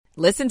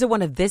Listen to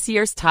one of this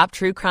year's top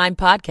true crime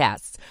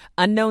podcasts.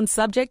 Unknown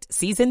Subject,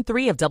 Season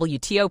 3 of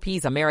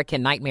WTOP's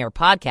American Nightmare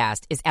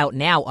podcast is out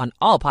now on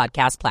all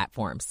podcast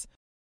platforms.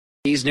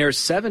 He's near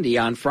 70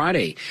 on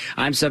Friday.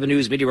 I'm 7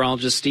 News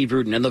meteorologist Steve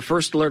Rudin in the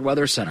First Alert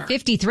Weather Center.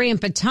 53 in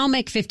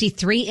Potomac,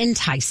 53 in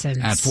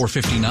Tyson. At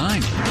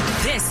 4:59.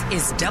 This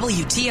is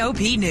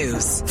WTOP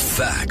News.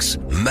 Facts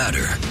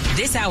matter.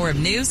 This hour of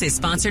news is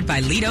sponsored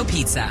by Lido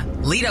Pizza.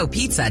 Lido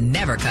Pizza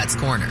never cuts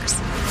corners.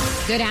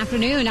 Good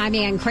afternoon. I'm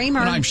Ann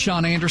Kramer. And I'm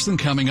Sean Anderson.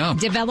 Coming up.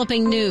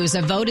 Developing news.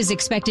 A vote is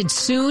expected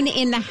soon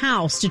in the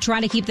House to try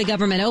to keep the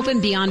government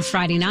open beyond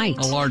Friday night.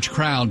 A large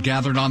crowd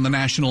gathered on the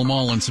National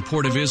Mall in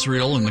support of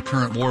Israel in the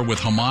current war with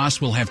Hamas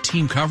will have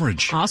team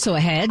coverage. Also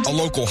ahead. A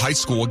local high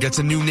school gets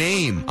a new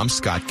name. I'm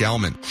Scott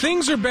Gelman.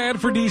 Things are bad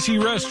for D.C.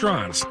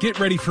 restaurants. Get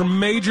ready for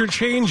major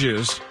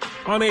changes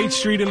on 8th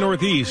Street and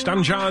Northeast.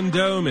 I'm John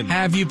Doman.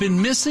 Have you been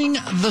missing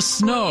the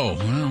snow?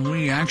 Well,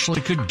 we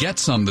actually could get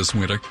some this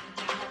winter.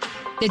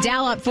 The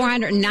Dow up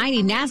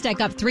 490, NASDAQ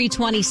up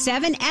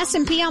 327,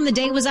 S&P on the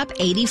day was up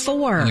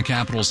 84. And the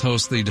Capitals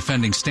host the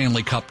defending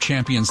Stanley Cup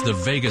champions, the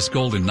Vegas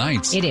Golden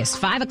Knights. It is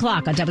 5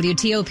 o'clock on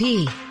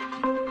WTOP.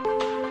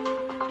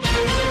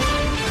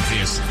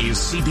 This is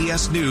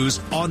CBS News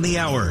on the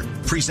Hour,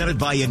 presented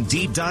by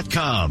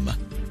Indeed.com.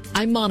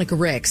 I'm Monica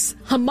Ricks.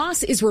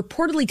 Hamas is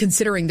reportedly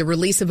considering the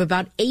release of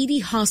about 80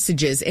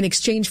 hostages in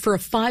exchange for a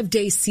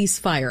 5-day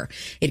ceasefire.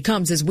 It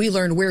comes as we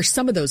learn where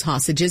some of those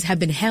hostages have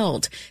been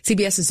held.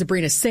 CBS's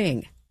Sabrina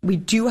Singh. We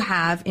do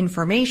have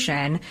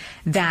information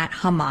that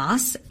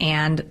Hamas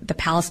and the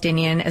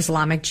Palestinian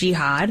Islamic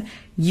Jihad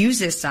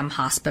uses some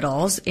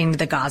hospitals in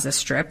the Gaza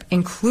Strip,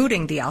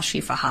 including the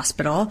Al-Shifa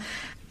Hospital,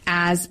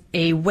 as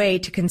a way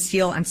to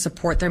conceal and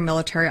support their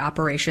military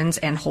operations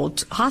and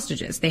hold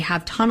hostages. They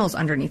have tunnels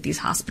underneath these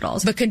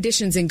hospitals. But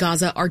conditions in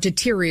Gaza are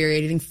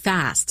deteriorating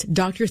fast.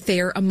 Dr.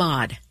 Thayer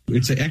Ahmad.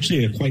 It's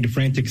actually quite a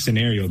frantic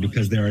scenario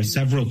because there are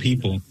several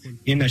people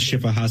in that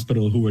Shifa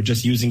hospital who are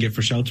just using it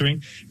for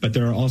sheltering, but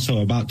there are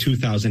also about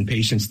 2,000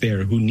 patients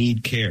there who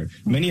need care,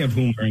 many of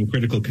whom are in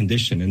critical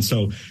condition. And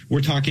so we're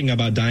talking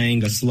about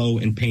dying a slow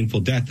and painful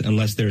death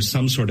unless there's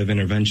some sort of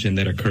intervention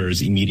that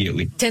occurs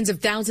immediately. Tens of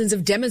thousands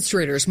of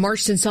demonstrators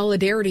marched in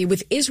solidarity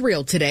with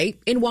Israel today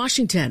in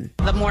Washington.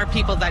 The more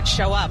people that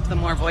show up, the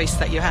more voice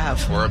that you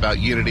have. We're about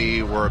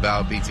unity. We're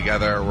about being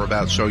together. We're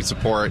about showing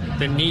support.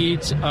 The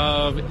needs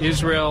of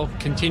Israel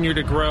continue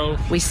to grow.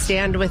 We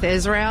stand with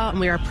Israel,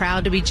 and we are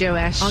proud to be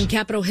Jewish. On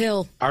Capitol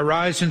Hill, I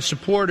rise in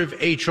support of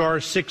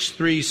H.R.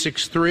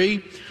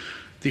 6363,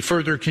 the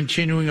Further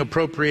Continuing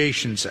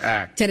Appropriations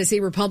Act. Tennessee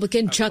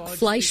Republican Chuck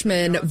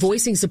Fleischman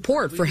voicing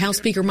support for House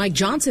Speaker Mike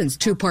Johnson's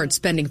two-part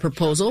spending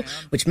proposal,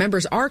 which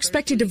members are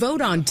expected to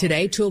vote on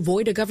today to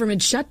avoid a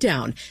government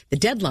shutdown. The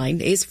deadline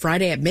is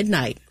Friday at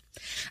midnight.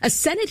 A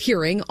Senate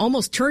hearing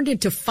almost turned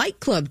into Fight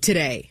Club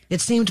today.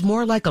 It seemed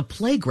more like a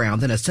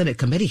playground than a Senate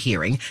committee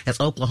hearing as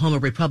Oklahoma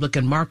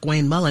Republican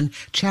Markwayne Mullin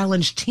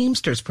challenged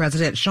Teamsters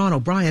President Sean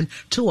O'Brien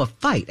to a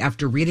fight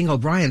after reading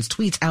O'Brien's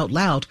tweets out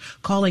loud,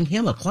 calling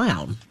him a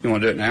clown. You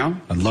want to do it now?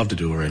 I'd love to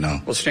do it right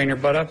now. Well, stand your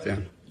butt up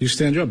then. You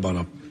stand your butt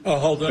up. Oh,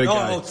 hold on.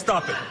 Oh,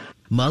 stop it.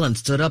 Mullin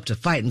stood up to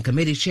fight, and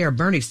committee chair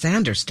Bernie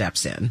Sanders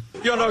steps in.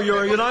 You know,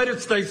 you're a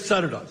United States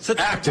Senator. Sit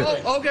down.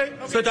 Oh, okay.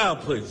 Sit down,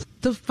 please.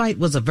 The fight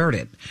was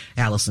averted.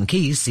 Allison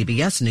Keyes,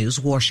 CBS News,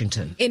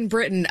 Washington. In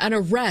Britain, an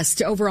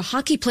arrest over a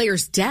hockey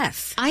player's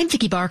death. I'm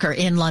Vicky Barker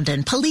in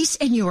London. Police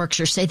in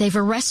Yorkshire say they've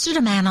arrested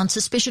a man on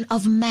suspicion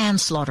of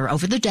manslaughter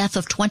over the death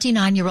of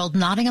 29-year-old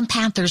Nottingham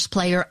Panthers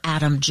player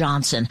Adam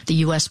Johnson. The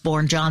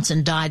U.S.-born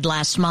Johnson died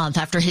last month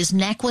after his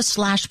neck was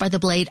slashed by the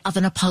blade of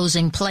an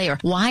opposing player,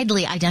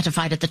 widely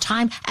identified at the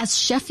time as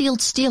Sheffield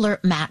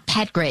Steeler Matt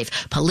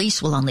Petgrave.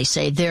 Police will only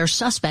say their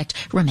suspect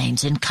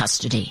remains in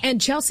custody. And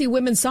Chelsea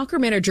women's soccer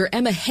manager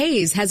Emma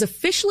Hayes has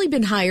officially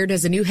been hired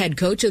as a new head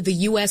coach of the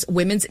U.S.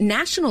 women's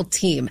national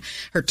team.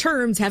 Her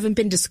terms haven't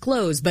been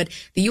disclosed, but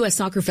the U.S.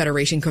 Soccer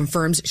Federation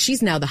confirms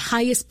she's now the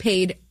highest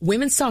paid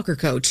women's soccer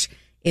coach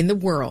in the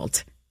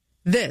world.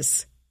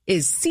 This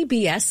is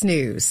CBS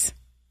News.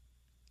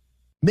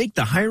 Make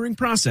the hiring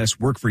process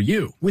work for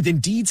you. With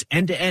Indeed's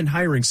end-to-end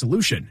hiring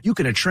solution, you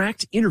can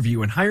attract,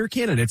 interview, and hire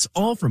candidates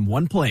all from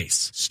one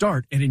place.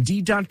 Start at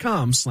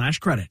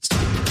Indeed.com/credits.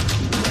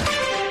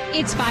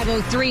 It's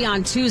 5:03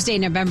 on Tuesday,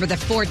 November the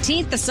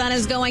 14th. The sun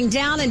is going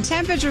down and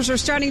temperatures are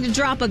starting to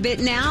drop a bit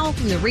now.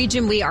 In the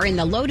region, we are in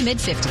the low to mid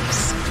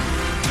 50s.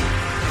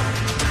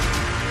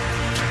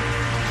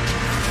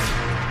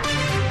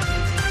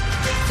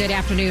 Good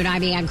afternoon.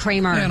 I'm Ann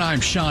Kramer. And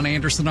I'm Sean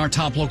Anderson. Our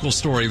top local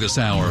story this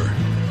hour.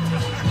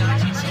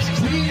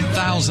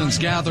 Thousands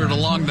gathered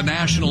along the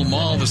National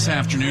Mall this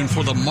afternoon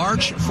for the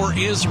March for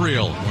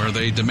Israel, where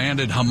they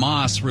demanded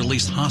Hamas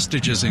release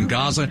hostages in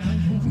Gaza.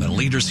 And the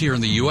leaders here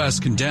in the U.S.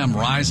 condemn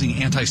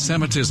rising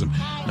anti-Semitism.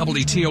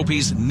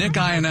 WTOP's Nick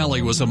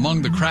Iannelli was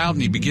among the crowd,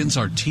 and he begins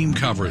our team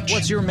coverage.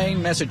 What's your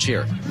main message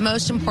here?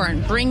 Most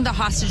important, bring the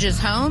hostages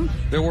home.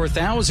 There were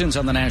thousands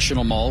on the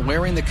National Mall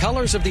wearing the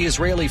colors of the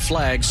Israeli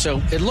flag,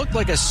 so it looked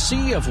like a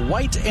sea of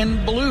white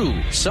and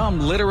blue. Some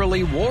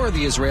literally wore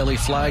the Israeli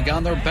flag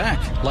on their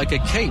back, like a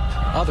cape.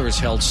 Others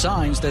held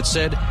signs that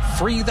said,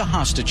 "Free the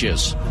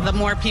hostages." The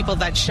more people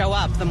that show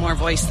up, the more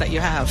voice that you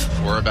have.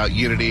 We're about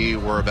unity.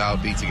 We're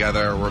about being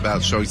together. We're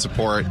about showing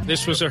support.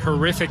 This was a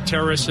horrific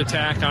terrorist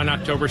attack on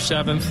October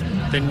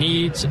 7th. The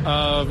needs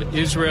of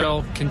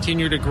Israel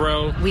continue to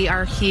grow. We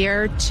are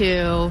here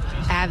to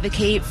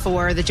advocate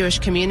for the Jewish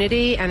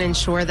community and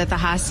ensure that the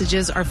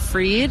hostages are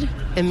freed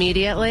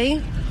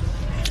immediately,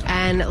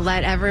 and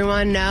let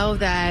everyone know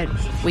that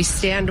we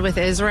stand with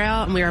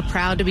Israel and we are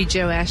proud to be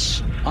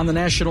Jewish. On the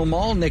National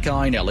Mall, Nick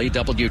Iannelli,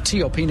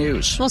 WTOP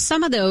News. Well,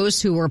 some of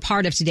those who were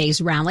part of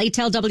today's rally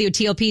tell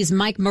WTOP's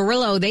Mike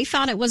Murillo they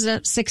thought it was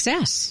a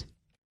success.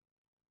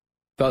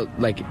 Felt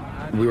like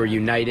we were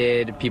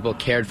united, people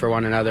cared for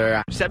one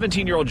another.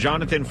 17-year-old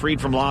Jonathan,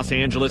 freed from Los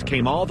Angeles,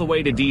 came all the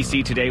way to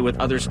D.C. today with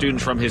other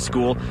students from his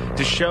school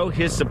to show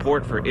his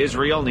support for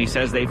Israel, and he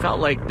says they felt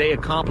like they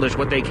accomplished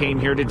what they came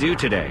here to do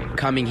today.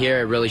 Coming here,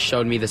 it really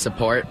showed me the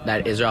support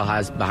that Israel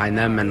has behind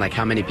them and like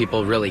how many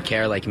people really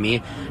care like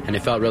me, and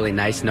it felt really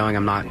nice knowing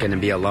I'm not going to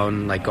be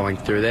alone like going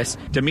through this.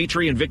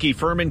 Dimitri and Vicky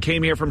Furman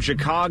came here from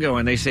Chicago,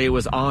 and they say it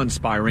was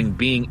awe-inspiring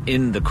being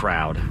in the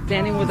crowd.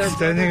 Standing with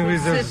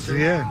us,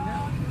 yeah.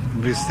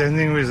 We're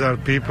standing with our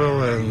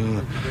people,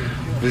 and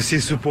we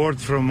see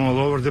support from all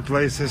over the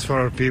places for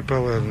our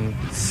people, and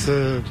it's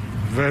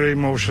very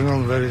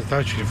emotional, very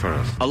touching for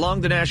us.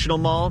 Along the National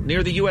Mall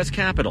near the U.S.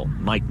 Capitol,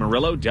 Mike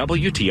Murillo,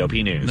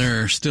 WTOP News.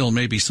 There still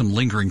may be some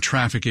lingering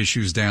traffic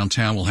issues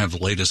downtown. We'll have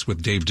the latest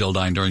with Dave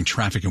Dildine during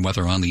traffic and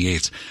weather on the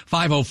 8th.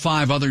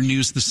 5:05 other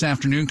news this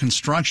afternoon.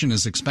 Construction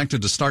is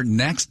expected to start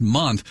next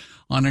month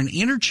on an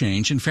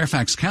interchange in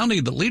Fairfax County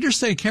that leaders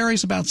say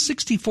carries about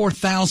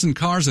 64,000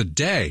 cars a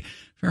day.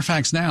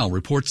 Fairfax Now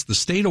reports the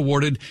state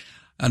awarded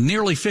a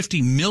nearly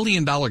 $50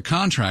 million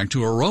contract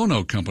to a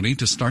Roanoke company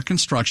to start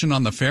construction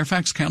on the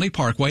Fairfax County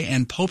Parkway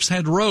and Pope's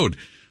Head Road.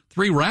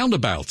 3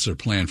 roundabouts are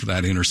planned for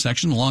that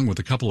intersection, along with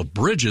a couple of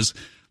bridges.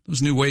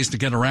 Those new ways to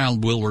get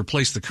around will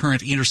replace the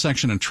current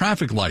intersection and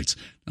traffic lights.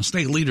 Now,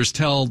 state leaders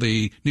tell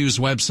the news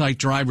website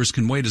drivers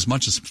can wait as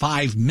much as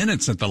 5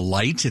 minutes at the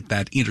light at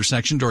that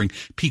intersection during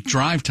peak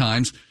drive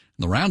times.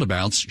 The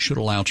roundabouts should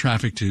allow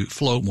traffic to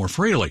flow more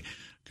freely.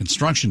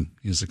 Construction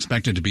is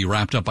expected to be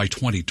wrapped up by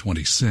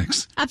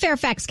 2026. A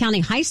Fairfax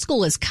County high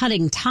school is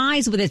cutting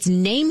ties with its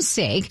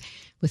namesake,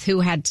 with who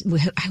had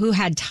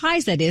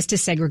ties, that is, to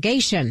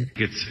segregation.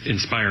 It's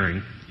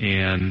inspiring,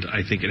 and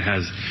I think it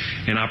has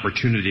an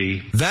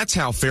opportunity. That's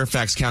how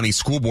Fairfax County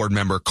School Board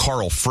member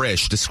Carl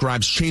Frisch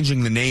describes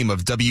changing the name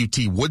of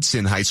W.T.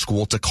 Woodson High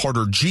School to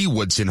Carter G.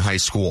 Woodson High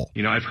School.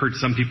 You know, I've heard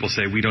some people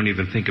say we don't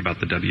even think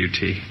about the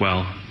W.T.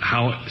 Well,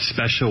 how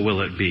special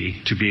will it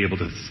be to be able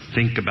to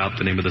think about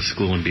the name of the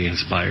school and be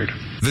inspired?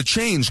 The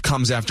change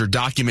comes after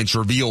documents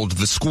revealed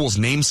the school's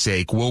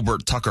namesake,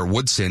 Wilbert Tucker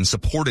Woodson,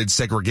 supported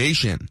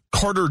segregation.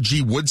 Carter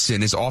G.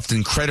 Woodson is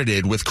often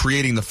credited with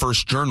creating the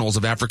first journals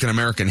of African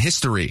American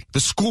history. The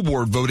school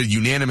board voted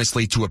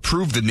unanimously to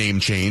approve the name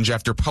change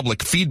after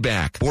public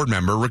feedback. Board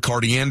member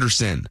Ricardi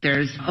Anderson.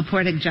 There's a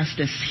poetic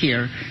justice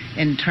here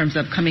in terms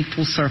of coming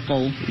full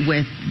circle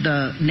with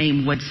the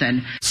name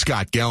Woodson.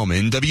 Scott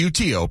Gelman,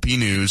 WTOP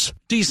News.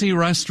 D.C.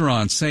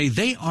 restaurants say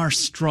they are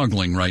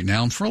struggling right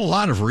now, and for a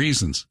lot of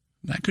reasons.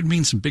 That could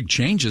mean some big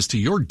changes to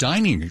your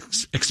dining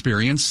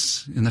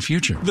experience in the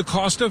future. The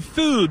cost of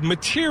food,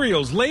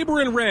 materials, labor,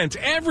 and rent,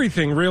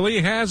 everything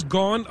really has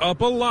gone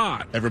up a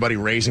lot. Everybody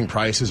raising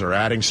prices or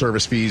adding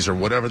service fees or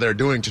whatever they're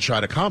doing to try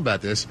to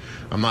combat this.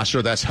 I'm not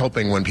sure that's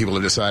helping when people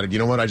have decided, you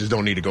know what, I just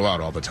don't need to go out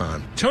all the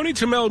time. Tony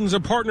Temeldon's a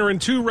partner in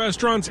 2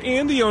 restaurants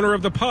and the owner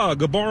of The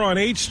Pug, a bar on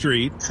H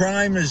Street.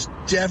 Crime is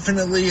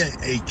definitely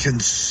a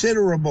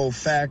considerable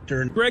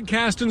factor. Greg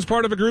Caston's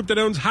part of a group that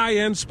owns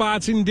high-end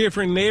spots in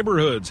different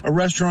neighborhoods. A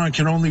restaurant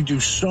can only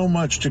do so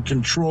much to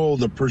control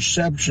the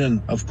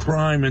perception of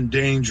crime and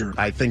danger.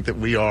 I think that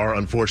we are,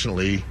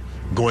 unfortunately,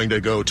 going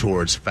to go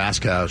towards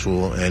fast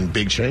casual and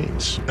big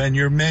chains. And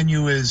your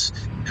menu is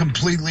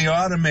completely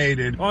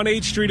automated. On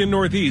 8th Street in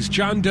Northeast,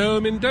 John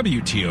Dome in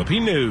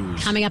WTOP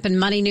News. Coming up in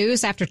Money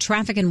News after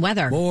traffic and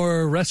weather.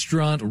 More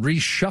restaurant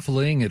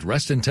reshuffling at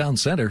Reston Town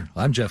Center.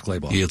 I'm Jeff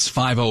Claiborne. It's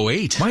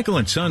 5:08.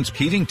 Michael & Son's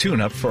heating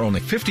tune-up for only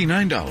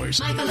 $59.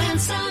 Michael &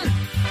 Son.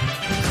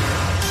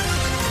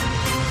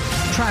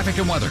 Traffic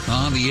and weather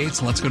on the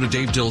 8th. Let's go to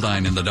Dave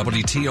Dildine in the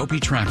WTOP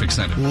Traffic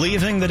Center.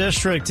 Leaving the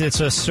district, it's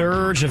a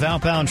surge of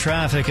outbound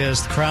traffic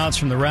as the crowds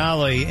from the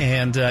rally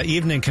and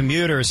evening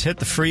commuters hit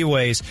the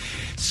freeways.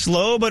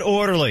 Slow but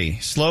orderly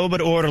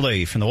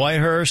from the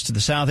Whitehurst to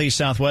the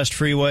Southeast-Southwest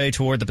Freeway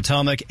toward the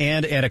Potomac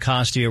and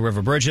Anacostia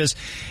River bridges.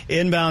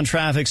 Inbound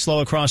traffic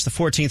slow across the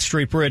 14th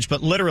Street Bridge,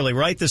 but literally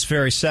right this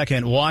very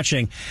second,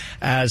 watching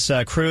as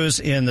crews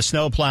in the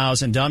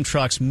snowplows and dump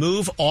trucks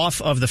move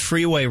off of the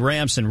freeway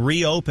ramps and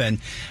reopen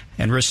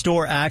and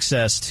restore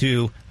access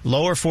to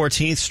lower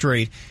 14th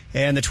Street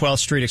and the 12th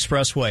Street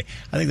Expressway.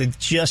 I think they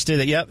just did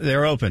it. Yep,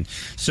 they're open.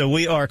 So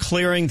we are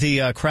clearing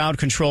the crowd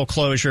control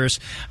closures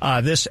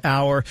this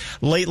hour.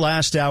 Late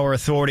last hour,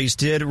 authorities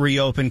did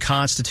reopen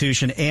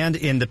Constitution and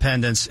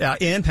Independence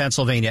in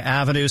Pennsylvania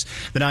avenues.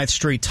 The 9th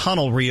Street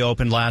Tunnel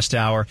reopened last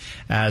hour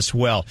as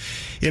well.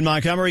 In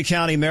Montgomery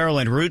County,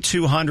 Maryland, Route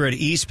 200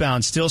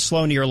 eastbound still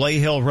slow near Lay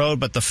Hill Road,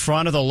 but the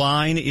front of the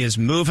line is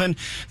moving.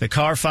 The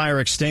car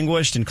fire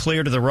extinguished and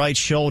clear to the right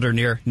shoulder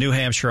near New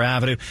Hampshire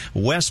Avenue.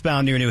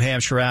 Westbound near New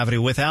Hampshire Avenue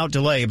without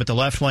delay, but the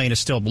left lane is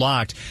still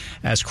blocked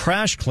as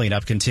crash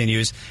cleanup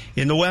continues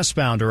in the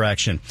westbound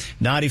direction.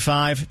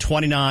 95,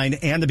 29,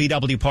 and the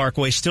BW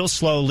Parkway still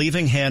slow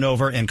leaving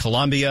Hanover and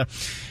Columbia.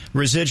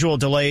 Residual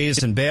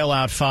delays and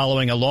bailout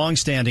following a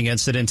long-standing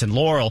incident in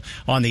Laurel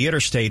on the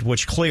interstate,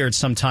 which cleared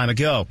some time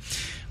ago.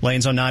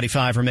 Lanes on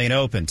 95 remain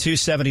open.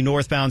 270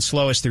 northbound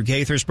slowest through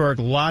Gaithersburg.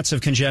 Lots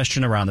of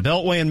congestion around the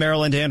Beltway in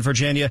Maryland and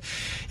Virginia.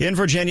 In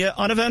Virginia,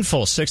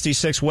 uneventful.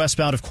 66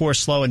 westbound, of course,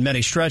 slow in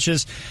many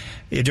stretches.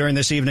 During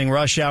this evening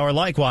rush hour,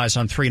 likewise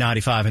on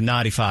 395 and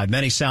 95.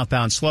 Many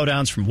southbound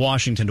slowdowns from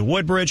Washington to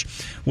Woodbridge,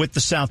 with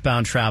the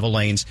southbound travel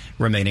lanes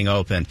remaining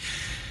open.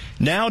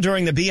 Now,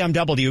 during the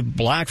BMW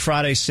Black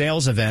Friday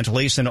sales event,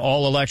 lease an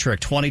all-electric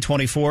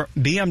 2024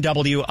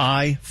 BMW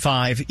i5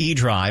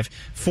 eDrive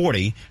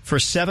 40 for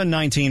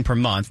 $719 per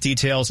month.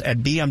 Details at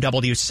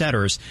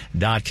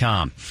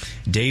bmwcenters.com.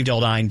 Dave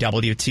Dildine,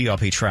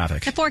 WTOP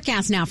Traffic. The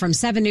forecast now from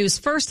 7 News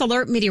First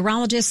Alert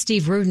meteorologist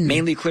Steve Rudin.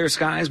 Mainly clear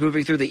skies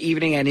moving through the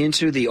evening and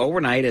into the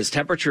overnight as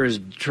temperatures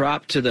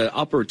drop to the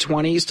upper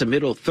 20s to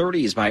middle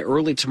 30s by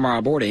early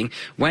tomorrow morning.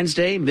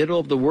 Wednesday, middle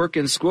of the work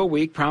and school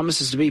week,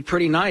 promises to be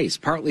pretty nice.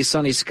 Partly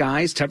sunny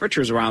skies,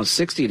 temperatures around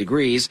 60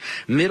 degrees,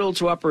 middle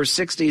to upper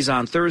 60s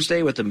on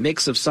Thursday with a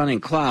mix of sun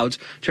and clouds,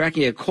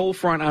 tracking a cold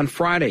front on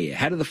Friday.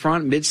 Ahead of the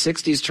front,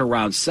 mid-60s to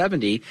around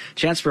 70,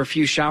 chance for a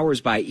few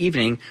showers by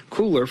evening,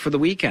 cooler for the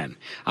weekend.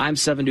 I'm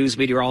 7 News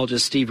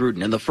meteorologist Steve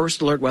Rudin in the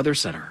First Alert Weather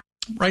Center.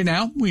 Right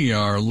now, we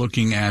are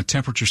looking at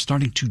temperatures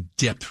starting to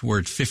dip.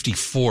 We're at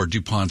 54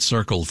 DuPont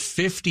Circle,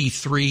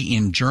 53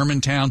 in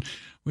Germantown.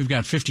 We've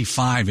got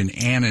 55 in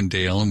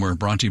Annandale, and we're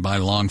brought to you by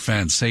Long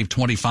Fence. Save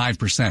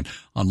 25%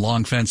 on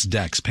Long Fence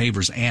decks,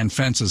 pavers, and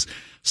fences.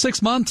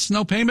 6 months,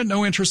 no payment,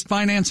 no interest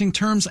financing.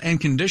 Terms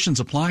and conditions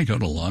apply. Go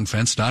to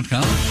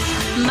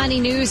longfence.com. Money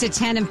news at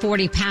 10 and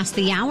 40 past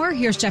the hour.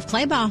 Here's Jeff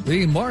Claybaugh.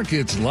 The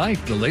market's light.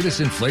 The latest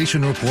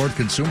inflation report,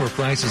 consumer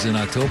prices in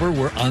October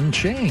were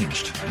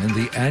unchanged, and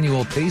the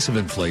annual pace of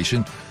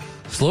inflation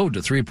slowed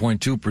to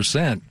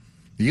 3.2%.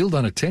 Yield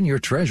on a 10-year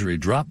Treasury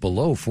dropped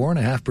below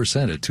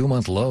 4.5% at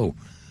 2-month low.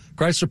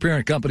 Chrysler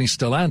parent company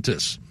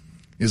Stellantis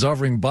is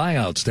offering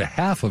buyouts to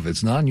half of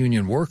its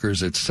non-union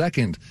workers, its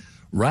second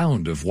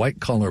round of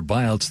white-collar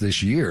buyouts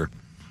this year.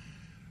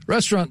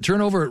 Restaurant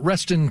turnover at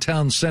Reston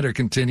Town Center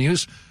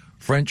continues.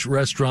 French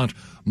restaurant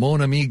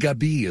Mon Ami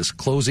Gabi is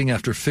closing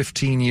after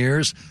 15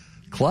 years.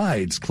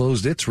 Clyde's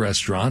closed its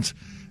restaurant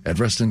at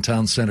Reston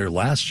Town Center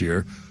last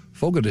year.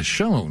 Fogo de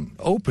Chão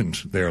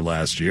opened there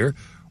last year.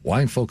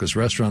 Wine-focused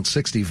restaurant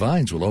 60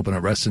 Vines will open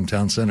at Reston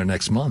Town Center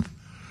next month.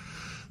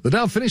 The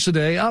Dow finished the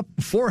day up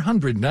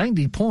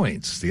 490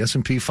 points. The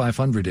S&P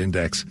 500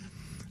 index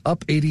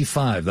up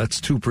 85.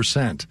 That's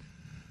 2%.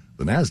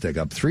 The Nasdaq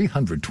up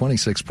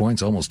 326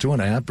 points, almost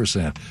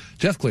 2.5%.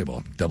 Jeff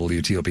Claybaugh,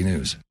 WTOP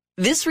News.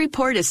 This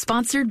report is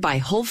sponsored by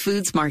Whole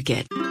Foods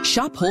Market.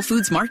 Shop Whole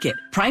Foods Market.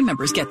 Prime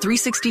members get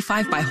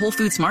 $3.65 by Whole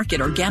Foods Market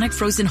organic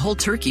frozen whole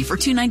turkey for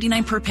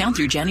 $2.99 per pound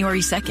through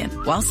January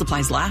 2nd. While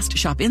supplies last,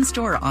 shop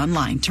in-store or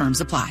online. Terms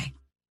apply.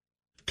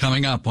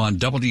 Coming up on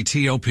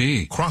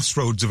WTOP.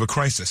 Crossroads of a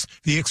crisis.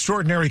 The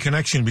extraordinary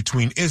connection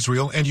between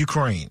Israel and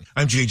Ukraine.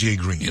 I'm J.J.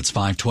 Green. It's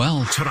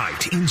 5:12.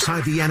 Tonight,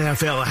 Inside the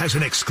NFL has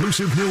an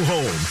exclusive new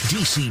home,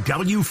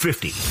 DCW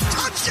 50.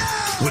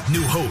 Touchdown! With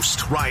new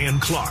host, Ryan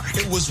Clark.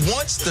 It was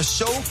once the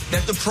show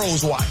that the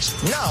pros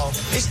watched. Now,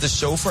 it's the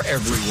show for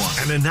everyone.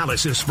 An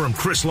analysis from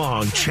Chris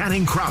Long,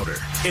 Channing Crowder.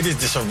 It is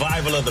the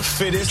survival of the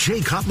fittest.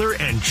 Jay Cutler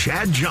and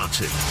Chad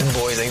Johnson. The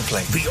boys ain't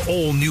playing. The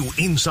all-new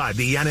Inside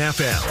the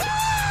NFL.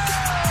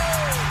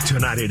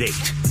 Tonight at 8,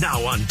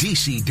 now on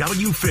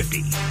DCW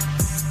 50.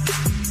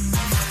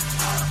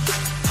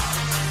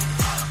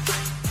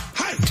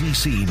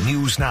 DC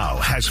News Now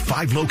has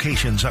 5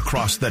 locations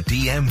across the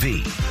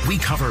DMV. We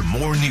cover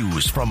more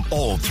news from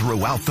all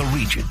throughout the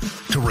region.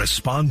 To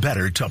respond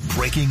better to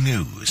breaking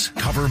news,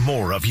 cover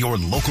more of your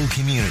local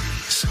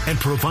communities, and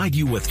provide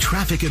you with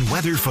traffic and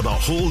weather for the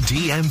whole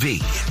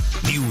DMV.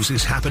 News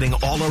is happening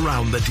all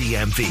around the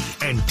DMV,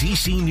 and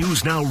DC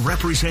News Now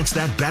represents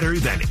that better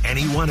than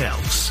anyone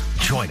else.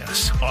 Join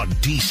us on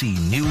DC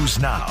News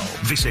Now.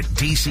 Visit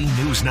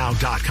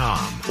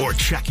DCNewsNow.com or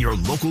check your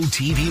local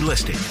TV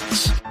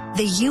listings.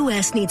 The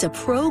U.S. needs a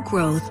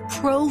pro-growth,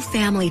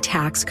 pro-family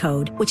tax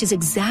code, which is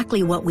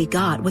exactly what we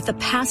got with the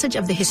passage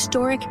of the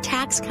historic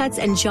Tax Cuts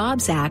and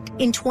Jobs Act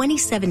in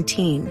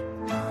 2017.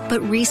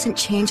 But recent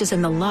changes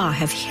in the law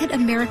have hit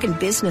American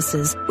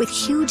businesses with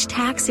huge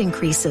tax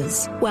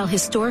increases, while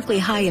historically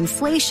high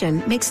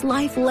inflation makes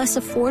life less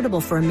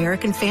affordable for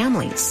American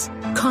families.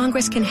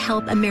 Congress can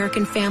help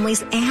American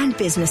families and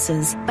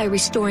businesses by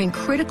restoring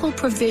critical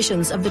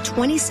provisions of the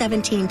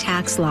 2017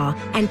 tax law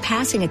and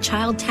passing a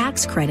child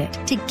tax credit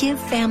to give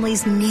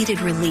families needed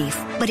relief.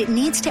 But it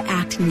needs to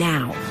act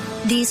now.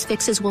 These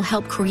fixes will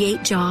help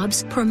create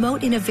jobs,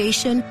 promote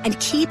innovation, and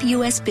keep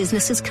U.S.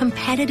 businesses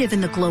competitive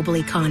in the global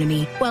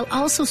economy while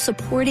also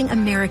supporting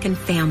American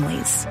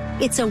families.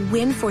 It's a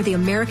win for the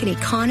American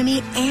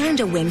economy and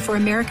a win for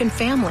American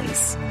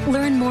families.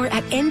 Learn more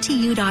at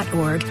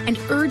NTU.org and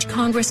urge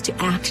Congress to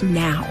act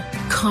now.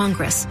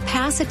 Congress,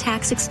 pass a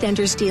tax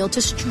extenders deal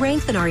to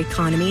strengthen our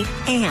economy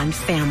and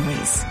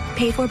families.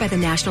 Paid for by the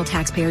National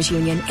Taxpayers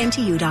Union,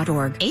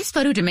 NTU.org. Ace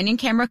Photo Dominion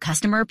Camera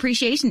Customer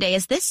Appreciation Day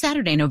is this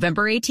Saturday,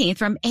 November 18th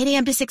from 8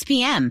 a.m. to 6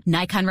 p.m.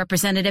 Nikon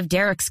representative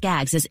Derek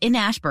Skaggs is in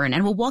Ashburn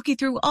and will walk you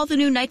through all the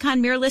new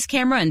Nikon mirrorless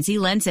camera and Z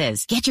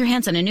lenses. Get your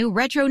hands on a new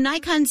retro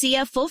Nikon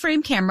ZF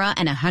full-frame camera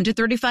and a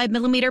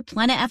 135mm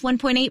Plena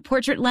f1.8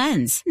 portrait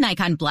lens.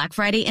 Nikon Black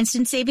Friday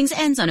Instant Savings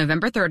ends on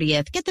November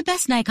 30th. Get the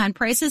best Nikon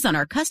prices on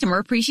our Customer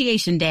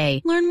Appreciation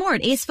Day. Learn more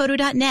at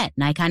acePhoto.net.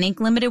 Nikon Inc.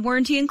 Limited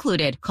warranty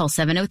included. Call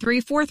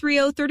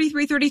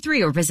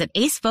 703-430-3333 or visit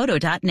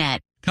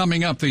acephoto.net.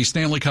 Coming up, the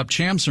Stanley Cup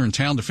champs are in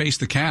town to face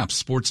the Caps.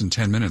 Sports in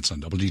 10 minutes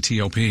on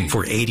WTOP.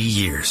 For 80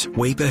 years,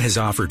 WAEPA has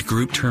offered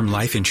group term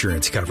life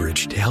insurance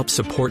coverage to help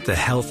support the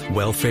health,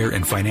 welfare,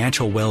 and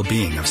financial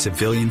well-being of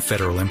civilian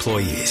federal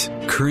employees.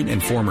 Current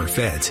and former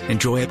feds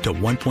enjoy up to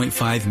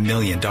 $1.5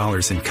 million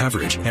in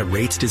coverage at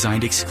rates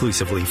designed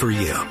exclusively for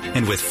you.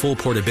 And with full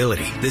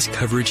portability, this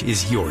coverage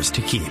is yours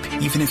to keep,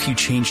 even if you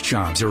change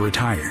jobs or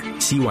retire.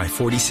 See why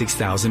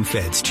 46,000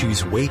 feds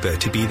choose WAEPA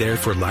to be there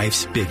for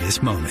life's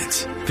biggest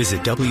moments.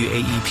 Visit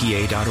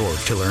WAEPA.org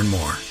to learn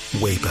more.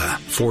 WAEPA.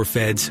 For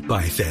feds,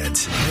 by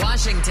feds.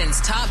 Washington's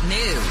top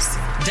news.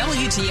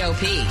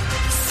 WTOP.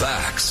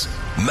 Facts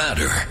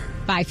matter.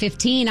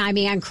 5:15, I'm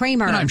Ann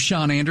Kramer. And I'm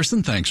Sean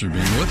Anderson. Thanks for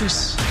being with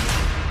us.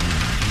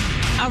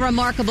 A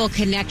remarkable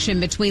connection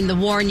between the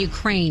war in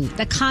Ukraine,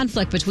 the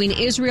conflict between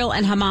Israel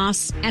and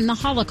Hamas, and the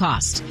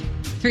Holocaust.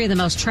 3 of the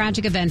most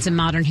tragic events in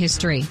modern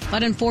history.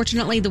 But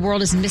unfortunately, the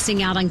world is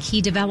missing out on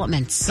key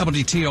developments.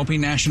 WTOP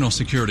national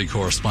security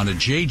correspondent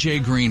J.J.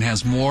 Green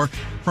has more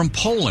from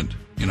Poland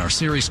in our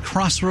series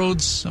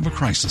Crossroads of a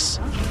Crisis.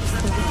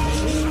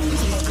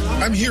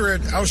 I'm here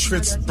at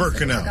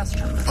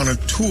Auschwitz-Birkenau on a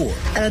tour.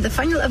 The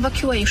final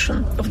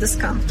evacuation of this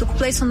camp took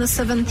place on the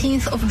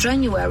 17th of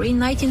January,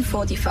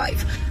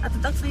 1945.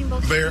 At that time,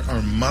 there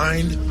are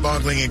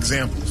mind-boggling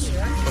examples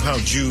of how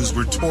Jews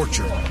were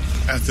tortured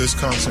at this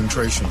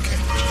concentration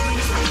camp.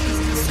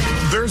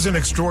 There's an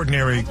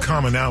extraordinary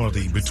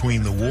commonality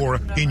between the war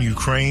in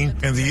Ukraine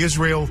and the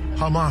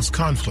Israel-Hamas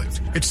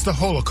conflict. It's the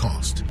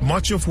Holocaust,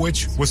 much of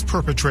which was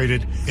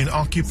perpetrated in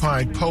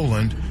occupied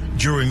Poland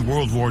during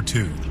World War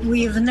II.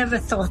 We've never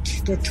thought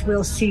that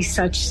we'll see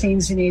such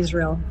scenes in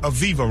Israel.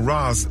 Aviva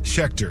Raz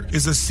Schechter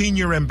is a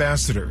senior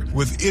ambassador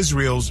with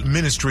Israel's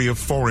Ministry of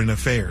Foreign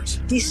Affairs.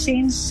 These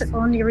scenes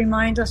only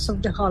remind us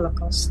of the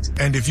Holocaust.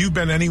 And if you've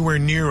been anywhere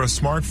near a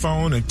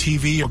smartphone, a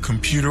TV, a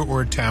computer,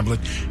 or a tablet,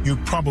 you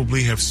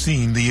probably have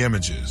seen the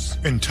images.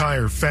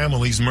 Entire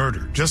families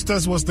murdered, just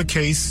as was the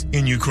case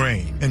in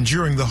Ukraine. And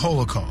during the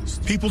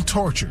Holocaust, people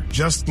tortured,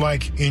 just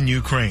like in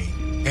Ukraine.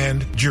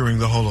 And during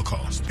the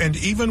Holocaust. And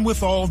even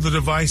with all the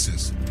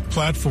devices,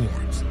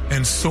 platforms,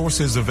 and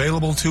sources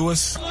available to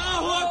us,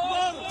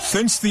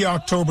 since the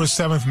October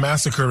 7th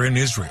massacre in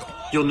Israel,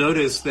 you'll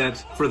notice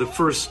that for the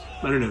first,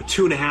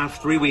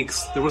 2.5, 3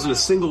 weeks, there wasn't a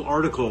single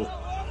article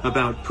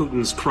about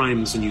Putin's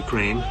crimes in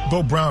Ukraine.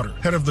 Bo Browder,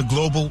 head of the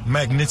global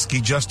Magnitsky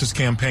Justice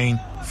Campaign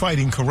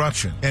fighting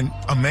corruption, and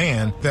a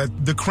man that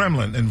the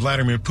Kremlin and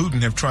Vladimir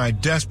Putin have tried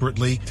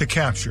desperately to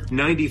capture.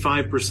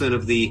 95%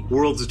 of the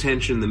world's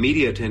attention, the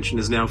media attention,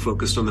 is now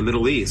focused on the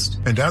Middle East.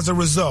 And as a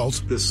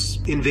result, this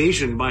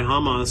invasion by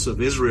Hamas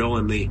of Israel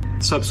and the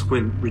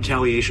subsequent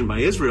retaliation by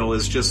Israel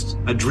is just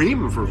a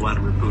dream for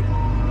Vladimir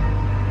Putin.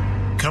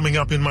 Coming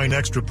up in my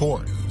next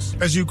report,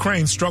 as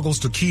Ukraine struggles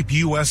to keep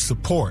U.S.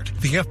 support,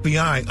 the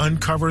FBI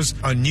uncovers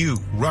a new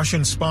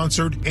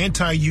Russian-sponsored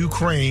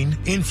anti-Ukraine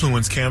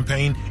influence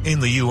campaign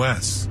in the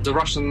U.S. The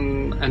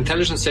Russian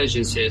intelligence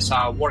agencies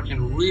are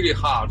working really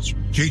hard.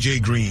 J.J.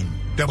 Green,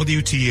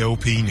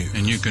 WTOP News.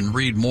 And you can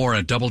read more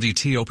at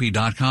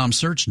WTOP.com.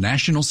 Search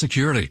National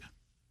Security.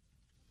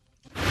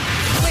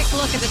 Quick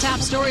look at the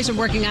top stories we're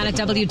working on at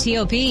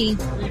WTOP.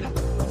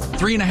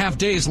 3.5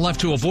 days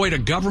left to avoid a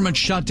government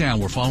shutdown.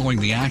 We're following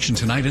the action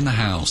tonight in the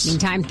House.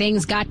 Meantime,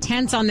 things got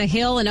tense on the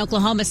Hill. An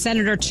Oklahoma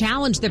senator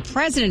challenged the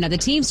president of the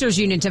Teamsters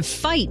Union to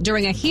fight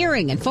during a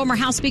hearing, and former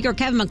House Speaker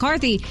Kevin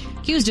McCarthy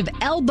accused of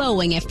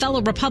elbowing a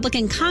fellow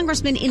Republican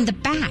congressman in the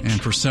back.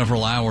 And for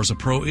several hours, a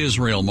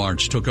pro-Israel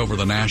march took over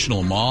the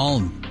National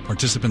Mall.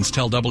 Participants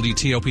tell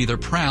WTOP they're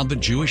proud that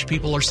Jewish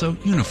people are so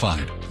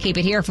unified. Keep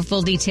it here for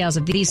full details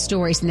of these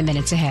stories in the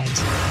minutes ahead.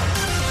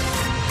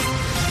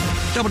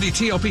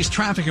 WTOP's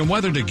traffic and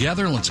weather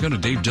together. Let's go to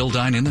Dave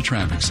Dildine in the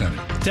traffic center.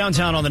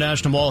 Downtown on the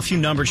National Mall, a few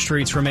numbered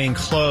streets remain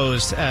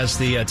closed as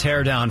the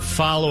teardown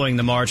following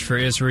the March for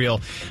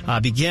Israel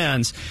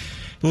begins.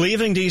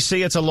 Leaving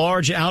D.C., it's a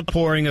large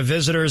outpouring of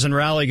visitors and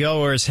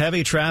rally-goers.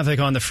 Heavy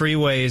traffic on the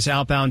freeways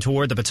outbound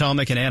toward the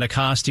Potomac and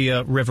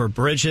Anacostia River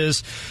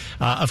bridges.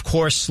 Of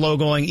course,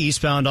 slow-going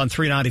eastbound on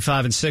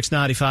 395 and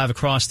 695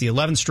 across the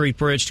 11th Street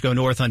Bridge to go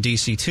north on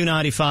D.C.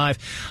 295.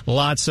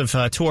 Lots of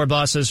tour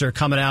buses are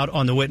coming out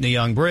on the Whitney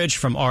Young Bridge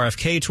from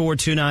RFK toward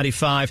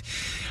 295.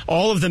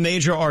 All of the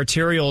major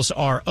arterials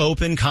are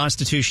open.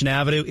 Constitution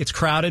Avenue, it's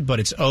crowded, but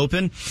it's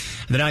open.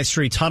 The 9th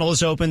Street Tunnel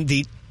is open.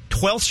 The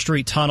 12th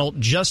Street Tunnel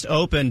just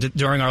opened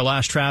during our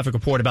last traffic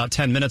report about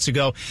 10 minutes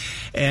ago,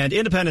 and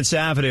Independence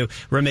Avenue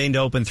remained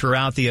open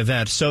throughout the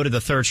event. So did the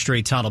 3rd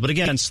Street Tunnel. But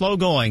again, slow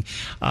going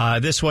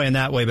this way and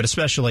that way, but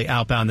especially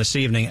outbound this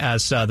evening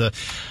as the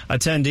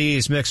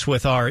attendees mix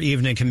with our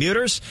evening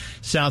commuters.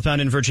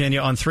 Southbound in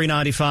Virginia on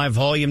 395,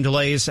 volume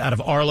delays out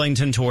of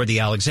Arlington toward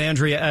the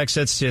Alexandria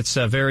exits. It's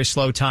a very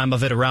slow time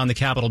of it around the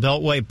Capitol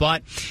Beltway,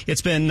 but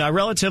it's been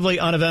relatively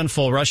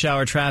uneventful. Rush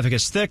hour traffic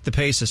is thick. The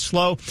pace is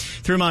slow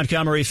through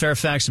Montgomery,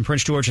 Fairfax, and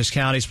Prince George's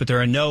counties, but there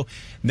are no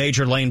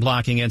major lane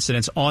blocking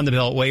incidents on the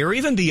Beltway or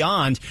even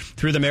beyond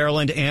through the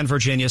Maryland and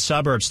Virginia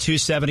suburbs.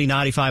 270,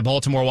 95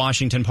 Baltimore,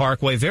 Washington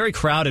Parkway, very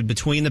crowded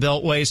between the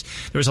Beltways.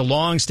 There was a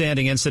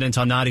long-standing incident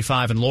on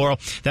 95 and Laurel.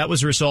 That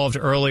was resolved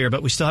earlier,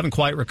 but we still haven't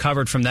quite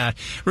recovered from that.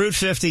 Route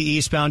 50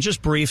 eastbound,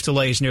 just brief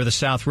delays near the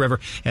South River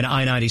and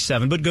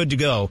I-97, but good to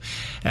go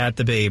at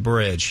the Bay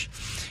Bridge.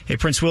 A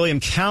Prince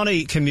William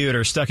County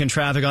commuter stuck in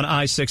traffic on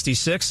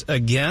I-66.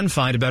 Again,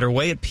 find a better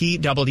way at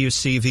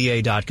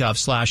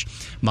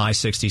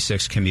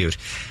pwcva.gov/my66commute.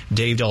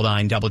 Dave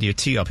Dildine,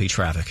 WTOP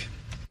Traffic.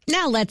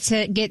 Now let's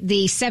get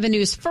the 7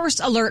 News First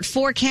Alert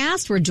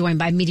forecast. We're joined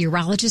by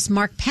meteorologist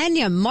Mark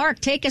Pena.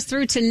 Mark, take us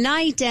through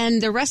tonight and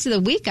the rest of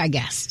the week, I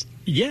guess.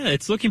 Yeah,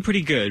 it's looking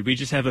pretty good. We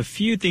just have a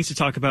few things to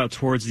talk about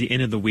towards the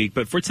end of the week.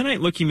 But for tonight,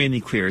 looking mainly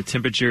clear.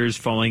 Temperatures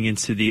falling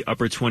into the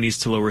upper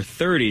 20s to lower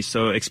 30s.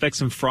 So expect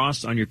some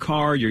frost on your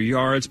car, your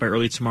yards by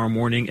early tomorrow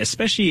morning,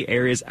 especially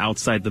areas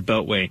outside the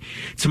Beltway.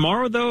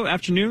 Tomorrow, though,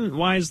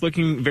 afternoon-wise,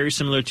 looking very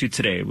similar to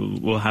today.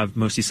 We'll have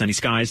mostly sunny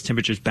skies,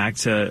 temperatures back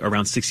to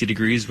around 60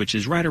 degrees, which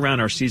is right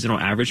around our seasonal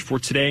average for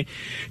today.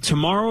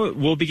 Tomorrow,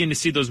 we'll begin to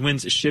see those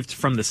winds shift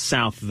from the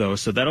south, though.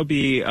 So that'll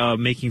be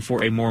making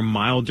for a more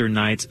milder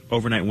night,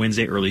 overnight Wednesday,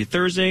 early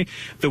Thursday.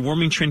 The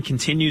warming trend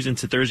continues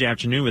into Thursday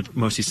afternoon with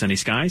mostly sunny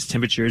skies,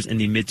 temperatures in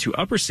the mid to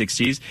upper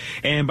 60s.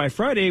 And by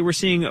Friday, we're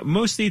seeing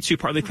mostly to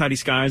partly cloudy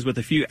skies with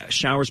a few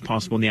showers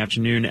possible in the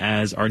afternoon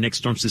as our next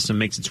storm system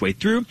makes its way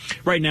through.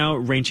 Right now,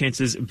 rain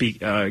chances be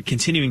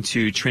continuing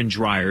to trend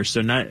drier,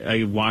 so not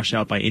a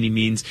washout by any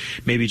means,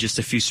 maybe just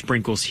a few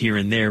sprinkles here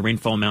and there.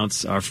 Rainfall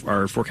amounts,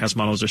 our forecast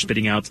models are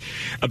spitting out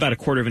about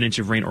 1/4 inch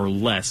of rain or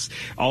less.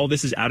 All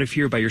this is out of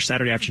here by your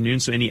Saturday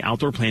afternoon, so any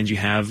outdoor plans you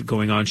have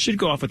going on should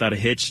go off without a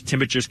hitch.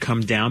 Temperatures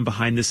come down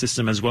behind the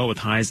system as well with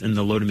highs in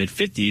the low to mid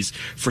 50s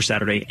for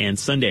Saturday and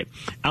Sunday.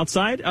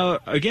 Outside,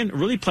 again,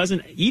 really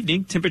pleasant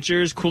evening.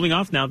 Temperatures cooling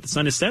off now that the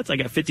sun is set. I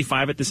got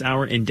 55 at this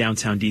hour in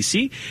downtown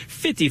D.C.,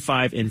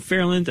 55 in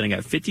Fairland, and I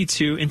got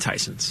 52 in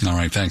Tysons. All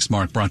right, thanks,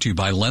 Mark. Brought to you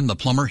by Len the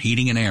Plumber,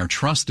 Heating and Air.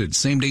 Trusted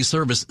same-day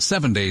service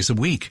 7 days a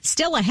week.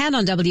 Still ahead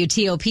on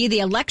WTOP,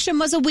 the election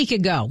was a week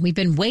ago. We've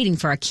been waiting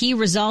for a key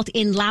result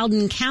in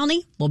Loudoun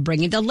County. We'll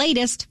bring you the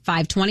latest,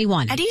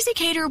 521. At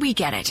EasyCater, we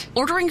get it.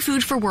 Ordering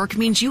food for work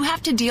means you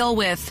have to deal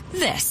with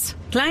this.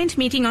 Client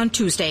meeting on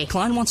Tuesday.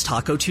 Client wants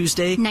Taco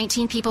Tuesday.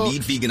 19 people.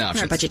 Need vegan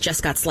options. Our budget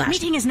just got slashed.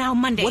 Meeting is now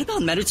Monday. What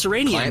about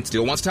Mediterranean? Client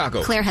still wants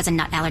taco. Claire has a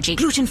nut allergy.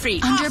 Gluten-free.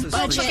 Under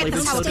budget.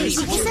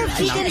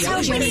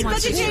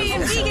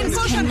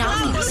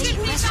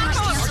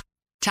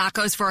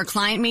 Tacos for a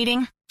client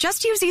meeting?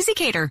 Just use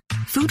EasyCater.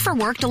 Food for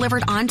work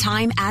delivered on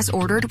time as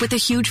ordered with a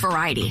huge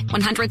variety.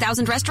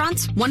 100,000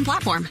 restaurants, one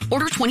platform.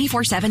 Order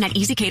 24/7 at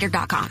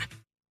EasyCater.com.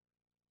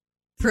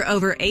 For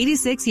over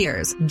 86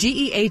 years,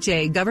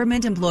 GEHA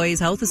Government Employees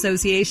Health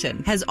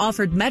Association has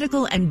offered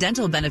medical and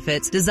dental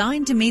benefits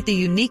designed to meet the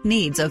unique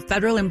needs of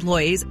federal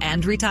employees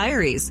and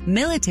retirees,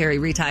 military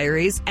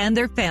retirees, and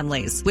their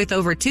families. With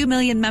over 2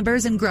 million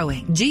members and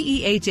growing,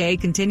 GEHA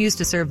continues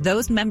to serve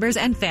those members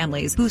and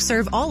families who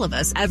serve all of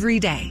us every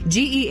day.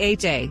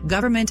 GEHA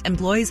Government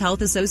Employees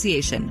Health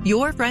Association,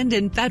 your friend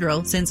in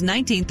federal since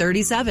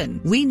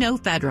 1937. We know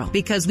federal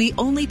because we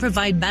only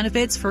provide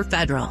benefits for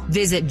federal.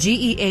 Visit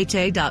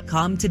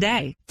GEHA.com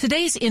today.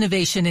 Today's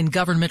Innovation in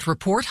Government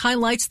report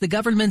highlights the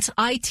government's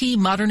IT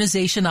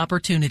modernization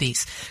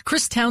opportunities.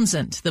 Chris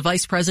Townsend, the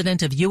Vice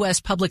President of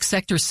U.S. Public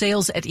Sector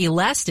Sales at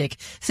Elastic,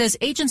 says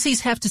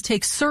agencies have to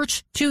take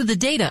search to the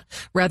data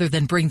rather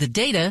than bring the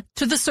data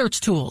to the search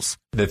tools.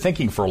 The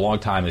thinking for a long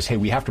time is, hey,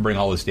 we have to bring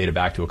all this data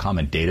back to a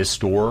common data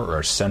store or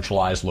a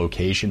centralized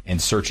location and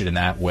search it in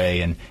that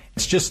way. And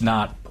it's just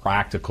not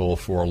practical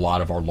for a lot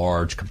of our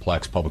large,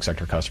 complex public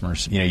sector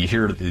customers. You know, you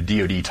hear the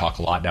DoD talk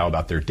a lot now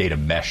about their data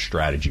mesh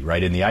strategy,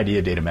 right? And the idea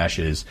of data mesh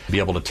is to be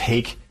able to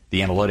take the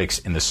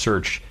analytics and the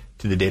search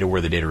to the data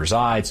where the data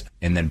resides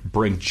and then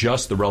bring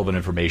just the relevant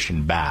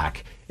information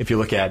back. If you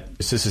look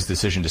at CIS's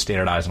decision to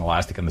standardize on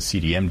Elastic on the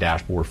CDM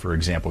dashboard, for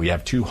example, you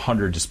have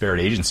 200 disparate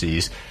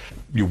agencies.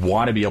 You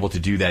want to be able to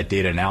do that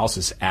data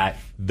analysis at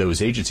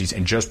those agencies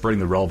and just bring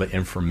the relevant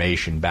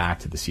information back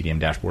to the CDM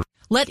dashboard.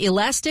 Let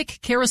Elastic,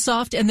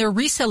 Carahsoft, and their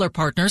reseller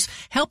partners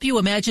help you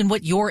imagine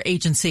what your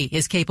agency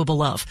is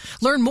capable of.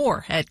 Learn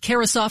more at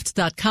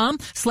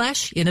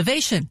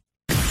carasoft.com/innovation.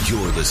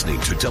 You're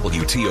listening to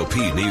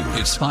WTOP News.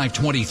 It's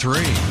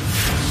 5:23.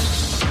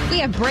 We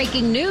have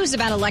breaking news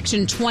about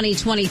election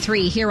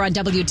 2023 here on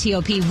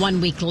WTOP 1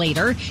 week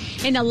later.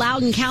 In the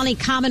Loudoun County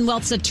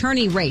Commonwealth's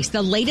attorney race,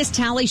 the latest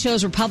tally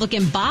shows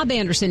Republican Bob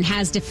Anderson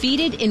has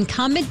defeated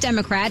incumbent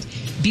Democrat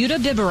Buda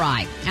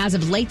Biberai. As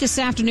of late this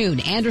afternoon,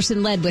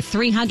 Anderson led with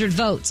 300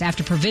 votes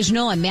after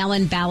provisional and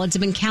mail-in ballots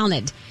have been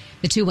counted.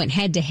 The two went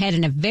head-to-head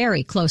in a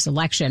very close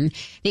election.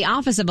 The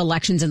Office of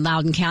Elections in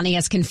Loudoun County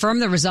has confirmed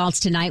the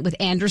results tonight with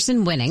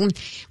Anderson winning.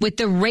 With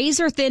the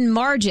razor-thin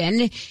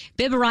margin,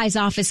 Biberai's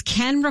office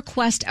can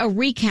request a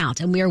recount,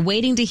 and we are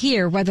waiting to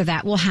hear whether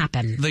that will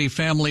happen. The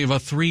family of a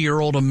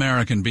 3-year-old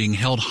American being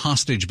held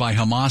hostage by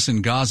Hamas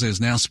in Gaza is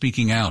now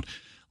speaking out.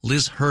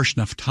 Liz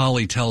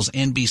Hirsch-Naftali tells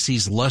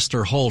NBC's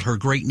Lester Holt her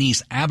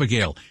great-niece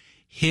Abigail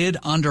hid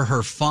under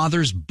her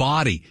father's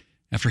body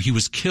after he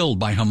was killed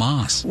by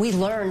Hamas. We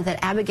learned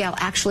that Abigail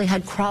actually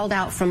had crawled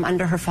out from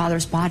under her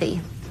father's body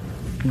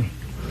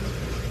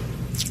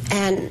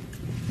and,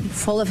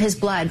 full of his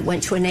blood,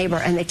 went to a neighbor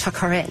and they took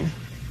her in.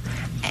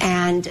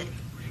 And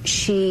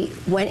she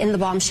went in the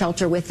bomb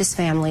shelter with his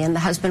family, and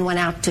the husband went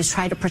out to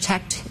try to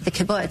protect the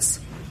kibbutz,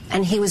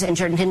 and he was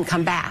injured and didn't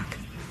come back.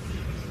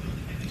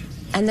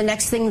 And the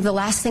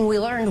last thing we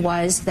learned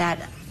was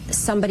that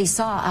somebody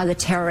saw the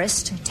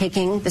terrorist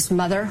taking this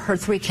mother, her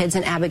 3 kids,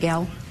 and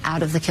Abigail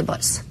out of the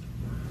kibbutz.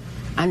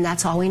 And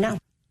that's all we know.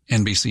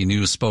 NBC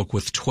News spoke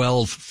with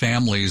 12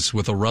 families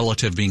with a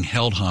relative being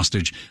held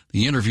hostage.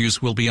 The interviews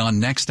will be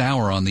on next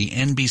hour on the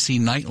NBC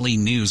Nightly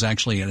News,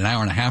 actually an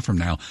hour and a half from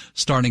now,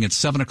 starting at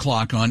 7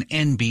 o'clock on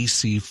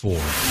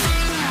NBC4.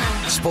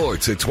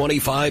 Sports at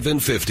 25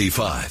 and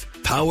 55.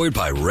 Powered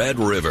by Red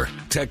River.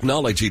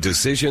 Technology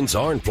decisions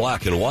aren't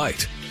black and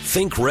white.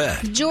 Think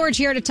red. George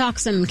here to talk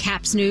some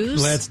Caps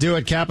news. Let's do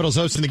it. Capitals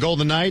hosting the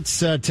Golden Knights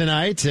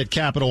tonight at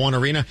Capital One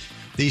Arena.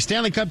 The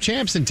Stanley Cup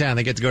champs in town.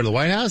 They get to go to the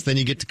White House. Then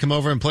you get to come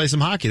over and play some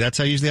hockey. That's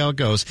usually how it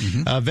goes.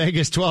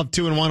 Vegas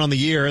 12-2-1 on the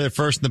year. They're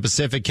first in the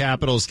Pacific.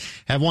 Capitals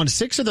have won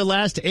 6 of their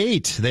last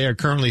 8. They are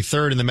currently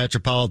third in the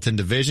Metropolitan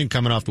Division,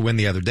 coming off the win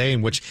the other day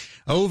in which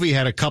Ovi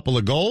had a couple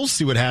of goals.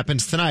 See what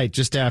happens tonight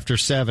just after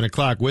 7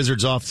 o'clock.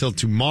 Wizards off till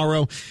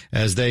tomorrow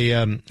as they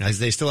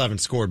still haven't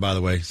scored, by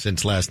the way,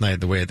 since last night,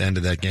 the way at the end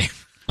of that game.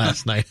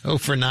 Last night, 0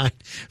 for 9,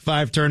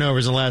 5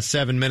 turnovers in the last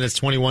 7 minutes,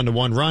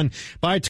 21-1 run by